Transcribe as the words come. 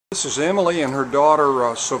This is Emily and her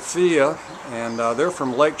daughter Sophia, and they're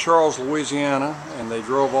from Lake Charles, Louisiana, and they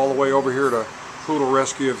drove all the way over here to Poodle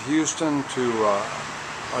Rescue of Houston to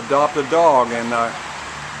adopt a dog. And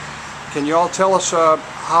can you all tell us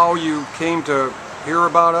how you came to hear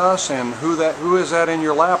about us and who is that in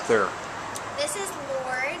your lap there? This is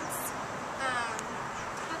Lourdes. How did I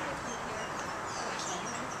come here?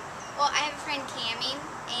 Well, I have a friend, Cammy,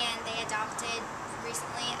 and they adopted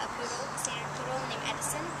recently a poodle, a standard poodle named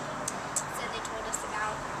Edison. So they told us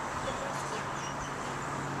about the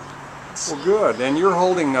rescue. Well, good. And you're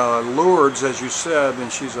holding Lourdes, as you said,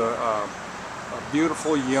 and she's a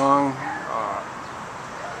beautiful young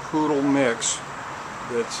poodle mix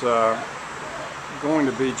that's going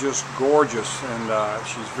to be just gorgeous, and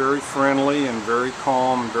she's very friendly and very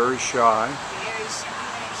calm, very shy. Very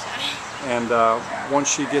shy. And once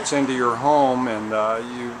she gets into your home and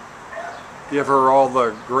you give her all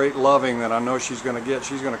the great loving that I know she's going to get,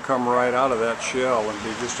 she's going to come right out of that shell and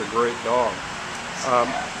be just a great dog.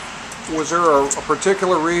 Was there a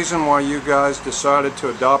particular reason why you guys decided to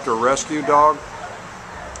adopt a rescue dog?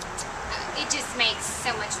 It just makes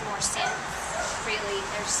so much more sense, really.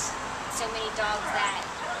 There's so many dogs that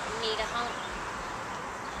need a home.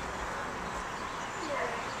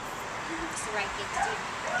 It's the right thing to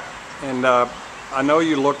do. And I know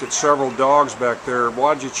you looked at several dogs back there.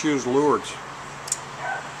 Why did you choose Lourdes?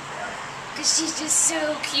 Because she's just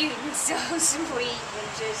so cute and so sweet and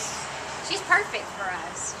she's perfect for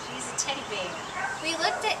us. She's a teddy bear. We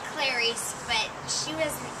looked at Clarice, but she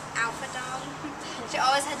was an alpha dog. She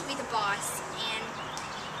always had to be the boss, and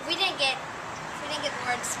if we didn't get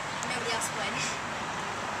Lourdes, nobody else would.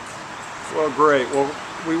 Well, great. Well,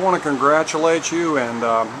 we want to congratulate you and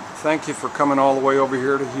thank you for coming all the way over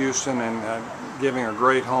here to Houston and giving a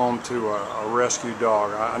great home to a rescue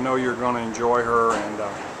dog. I know you're going to enjoy her and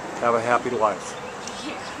have a happy life.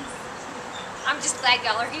 I'm just glad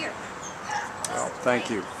y'all are here. Well, thank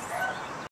you.